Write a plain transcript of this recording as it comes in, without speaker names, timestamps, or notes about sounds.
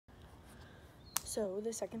So,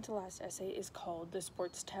 the second to last essay is called The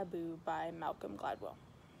Sports Taboo by Malcolm Gladwell.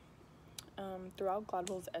 Throughout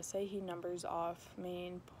Gladwell's essay, he numbers off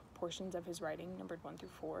main portions of his writing, numbered 1 through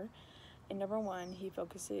 4. In number 1, he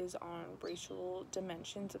focuses on racial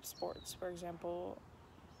dimensions of sports. For example,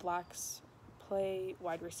 blacks play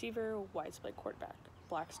wide receiver, whites play quarterback.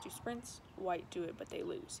 Blacks do sprints, white do it but they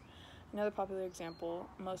lose. Another popular example,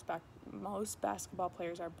 most basketball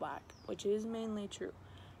players are black, which is mainly true.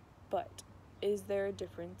 But is there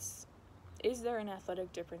an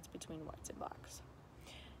athletic difference between whites and blacks?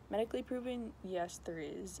 Medically proven, yes, there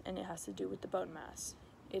is, and it has to do with the bone mass.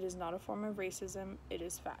 It is not a form of racism, it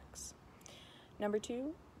is facts. Number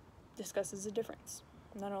 2 discusses the difference,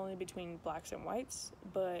 not only between blacks and whites,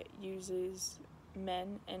 but uses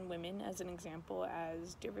men and women as an example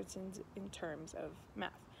as differences in terms of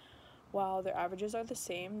math. While their averages are the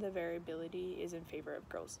same, the variability is in favor of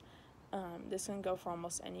girls. This can go for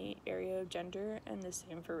almost any area of gender, and the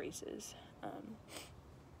same for races.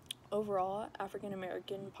 Overall, African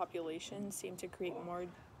American populations seem to create more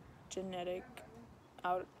genetic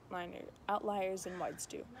outliers than whites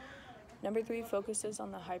do. Number 3 focuses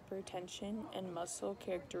on the hypertension and muscle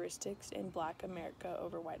characteristics in Black America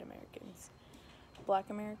over white Americans. Black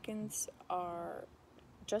Americans are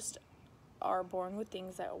born with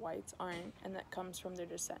things that whites aren't, and that comes from their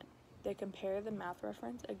descent. They compare the math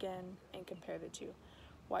reference again and compare the two.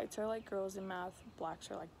 Whites are like girls in math, blacks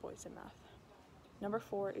are like boys in math. Number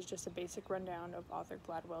 4 is just a basic rundown of author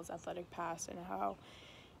Gladwell's athletic past and how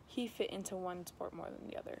he fit into one sport more than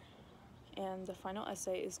the other. And the final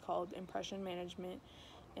essay is called Impression Management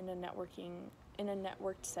in a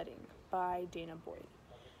Networked Setting by Dana Boyd.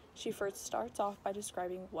 She first starts off by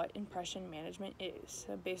describing what impression management is.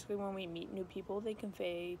 So basically, when we meet new people, they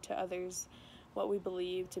convey to others what we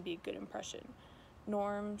believe to be a good impression.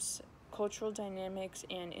 Norms, cultural dynamics,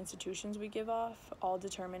 and institutions we give off all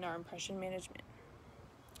determine our impression management.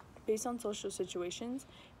 Based on social situations,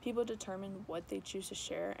 people determine what they choose to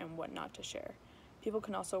share and what not to share. People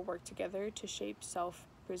can also work together to shape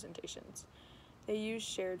self-presentations. They use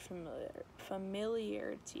shared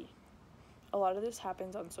familiarity. A lot of this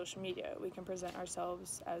happens on social media. We can present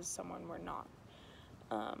ourselves as someone we're not.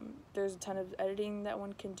 There's a ton of editing that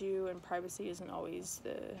one can do, and privacy isn't always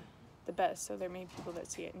the best, so there may be people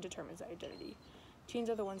that see it and determines the identity. Teens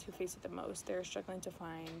are the ones who face it the most. They're struggling to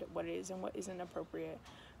find what is and what isn't appropriate,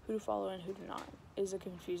 who to follow and who to not. It is a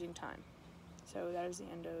confusing time. So that is the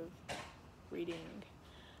end of reading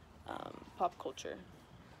pop culture.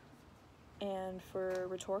 And for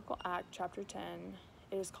Rhetorical Act, Chapter 10,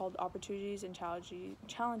 it is called Opportunities and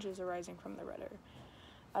Challenges Arising from the Rhetor.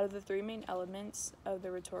 Out of the 3 main elements of the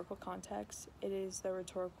rhetorical context, it is the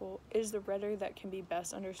rhetor that can be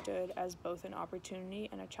best understood as both an opportunity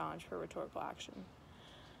and a challenge for rhetorical action.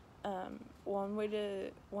 One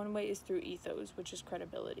way is through ethos, which is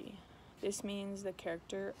credibility. This means the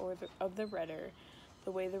character of the rhetor,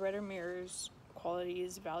 the way the rhetor mirrors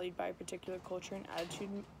qualities valued by a particular culture and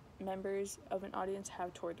attitude members of an audience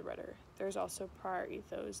have toward the rhetor. There's also prior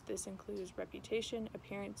ethos. This includes reputation,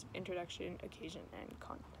 appearance, introduction, occasion, and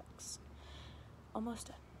context. Almost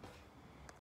done.